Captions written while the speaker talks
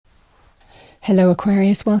Hello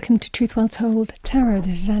Aquarius, welcome to Truth Well Told Tarot.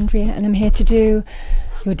 This is Andrea and I'm here to do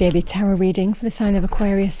your daily tarot reading for the sign of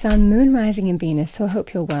Aquarius, Sun, Moon, Rising and Venus. So I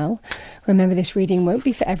hope you're well. Remember, this reading won't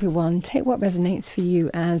be for everyone. Take what resonates for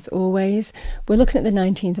you as always. We're looking at the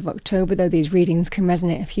 19th of October, though these readings can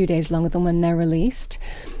resonate a few days longer than when they're released.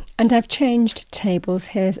 And I've changed tables.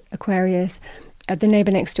 Here's Aquarius. The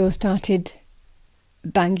neighbour next door started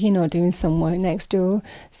banging or doing some work next door,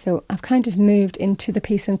 so I've kind of moved into the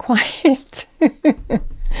peace and quiet.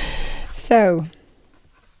 So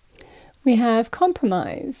we have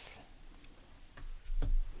compromise,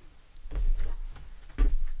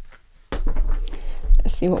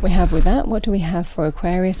 let's see what we have with that. What do we have for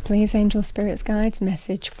Aquarius, please? Angel, spirits, guides,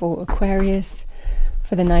 message for Aquarius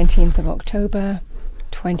for the 19th of October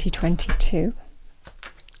 2022.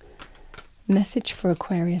 Message for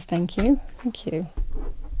Aquarius. Thank you.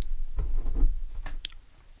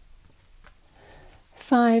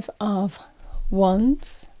 Five of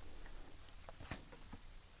Wands,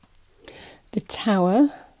 the Tower,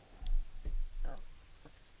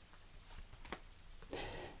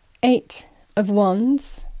 Eight of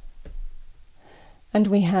Wands, and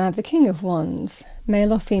we have the King of Wands.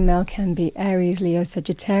 Male or female, can be Aries, Leo,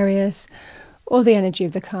 Sagittarius, or the energy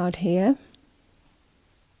of the card here.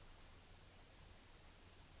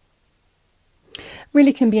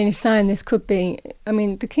 Really can be any sign. This could be, I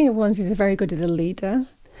mean, the King of Wands is very good as a leader,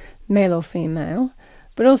 male or female,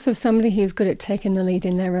 but also somebody who's good at taking the lead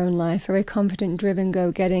in their own life, very confident, driven,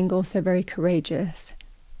 go-getting, also very courageous.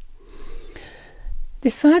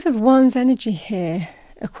 This Five of Wands energy here,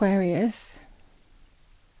 Aquarius,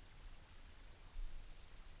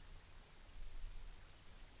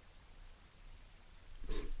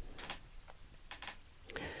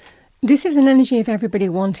 this is an energy of everybody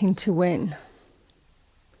wanting to win.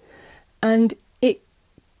 And it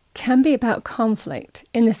can be about conflict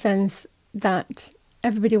in the sense that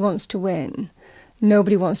everybody wants to win.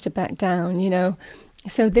 Nobody wants to back down, you know.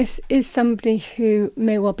 So this is somebody who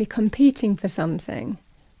may well be competing for something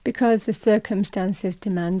because the circumstances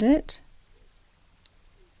demand it.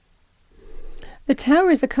 The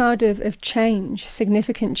Tower is a card of change,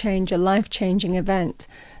 significant change, a life-changing event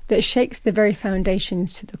that shakes the very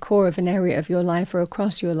foundations to the core of an area of your life or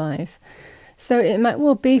across your life. So it might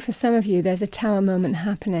well be for some of you there's a Tower moment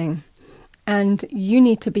happening and you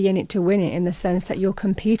need to be in it to win it, in the sense that you're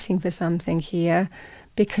competing for something here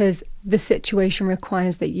because the situation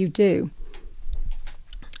requires that you do.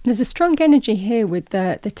 There's a strong energy here with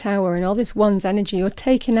the Tower and all this Wands energy. You're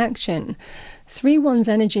taking action. Three Wands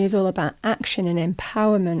energy is all about action and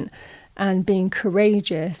empowerment and being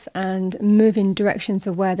courageous and moving directions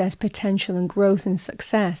of where there's potential and growth and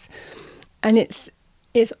success. And it's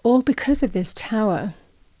all because of this Tower.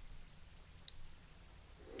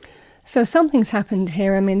 So something's happened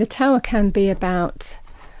here. I mean, the Tower can be about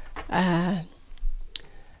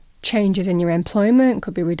changes in your employment,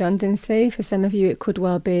 could be redundancy. For some of you, it could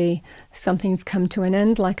well be something's come to an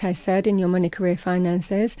end, like I said, in your money, career,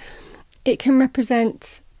 finances. It can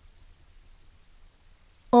represent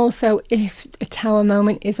also if a Tower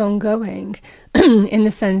moment is ongoing, in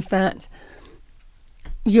the sense that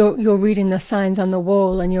you're reading the signs on the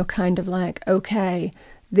wall and you're kind of like, okay,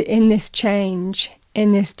 in this change,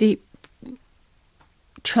 in this deep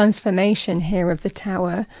transformation here of the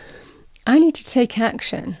Tower, I need to take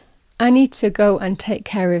action. I need to go and take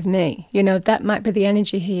care of me. You know, that might be the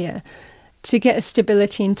energy here, to get a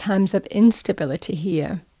stability in times of instability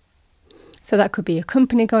here. So that could be a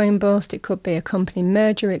company going bust, it could be a company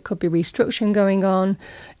merger, it could be restructuring going on.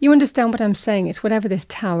 You understand what I'm saying? It's whatever this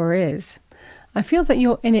Tower is. I feel that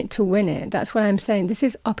you're in it to win it. That's what I'm saying. This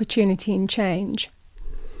is opportunity and change.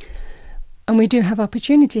 And we do have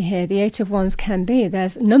opportunity here. The Eight of Wands can be.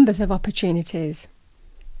 There's numbers of opportunities.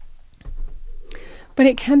 But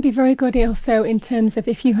it can be very good also in terms of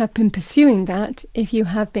if you have been pursuing that, if you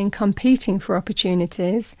have been competing for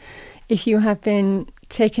opportunities, if you have been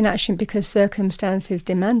taking action because circumstances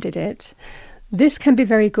demanded it, this can be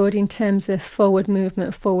very good in terms of forward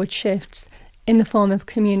movement, forward shifts, in the form of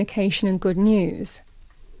communication and good news.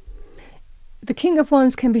 The King of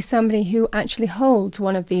Wands can be somebody who actually holds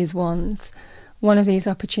one of these wands, one of these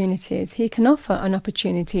opportunities. He can offer an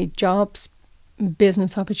opportunity, jobs,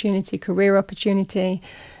 business opportunity, career opportunity.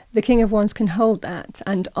 The King of Wands can hold that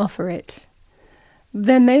and offer it.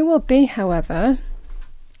 There may well be, however,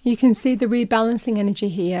 you can see the rebalancing energy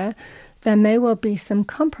here. There may well be some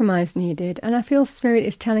compromise needed, and I feel Spirit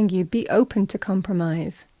is telling you, be open to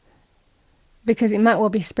compromise. Because it might well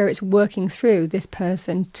be spirits working through this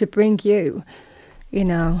person to bring you, you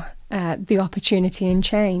know, the opportunity and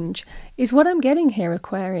change, is what I'm getting here,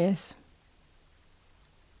 Aquarius.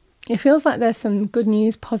 It feels like there's some good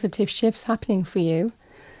news, positive shifts happening for you.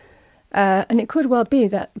 And it could well be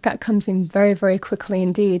that that comes in very, very quickly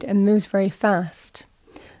indeed and moves very fast.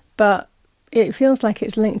 But it feels like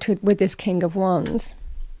it's linked with this King of Wands.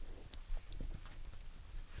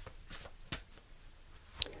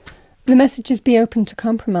 The message is be open to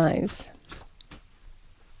compromise.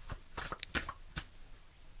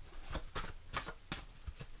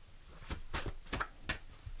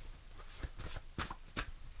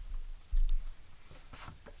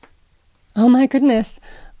 Oh my goodness.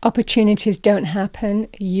 Opportunities don't happen,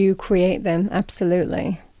 you create them,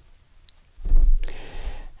 absolutely.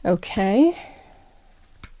 Okay.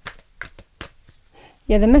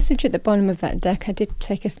 Yeah, the message at the bottom of that deck, I did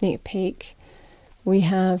take a sneak peek. We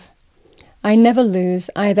have, I never lose,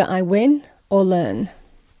 either I win or learn.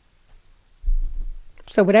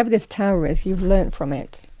 So whatever this Tower is, you've learnt from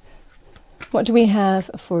it. What do we have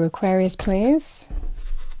for Aquarius, please?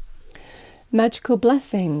 Magical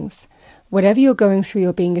blessings. Whatever you're going through,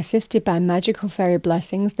 you're being assisted by magical fairy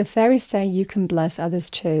blessings. The fairies say you can bless others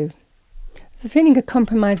too. The feeling of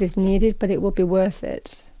compromise is needed, but it will be worth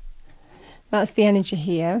it. That's the energy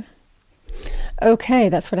here. Okay,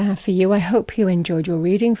 that's what I have for you. I hope you enjoyed your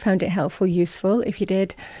reading, found it helpful, useful. If you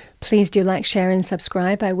did, please do like, share and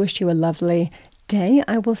subscribe. I wish you a lovely day.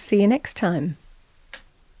 I will see you next time.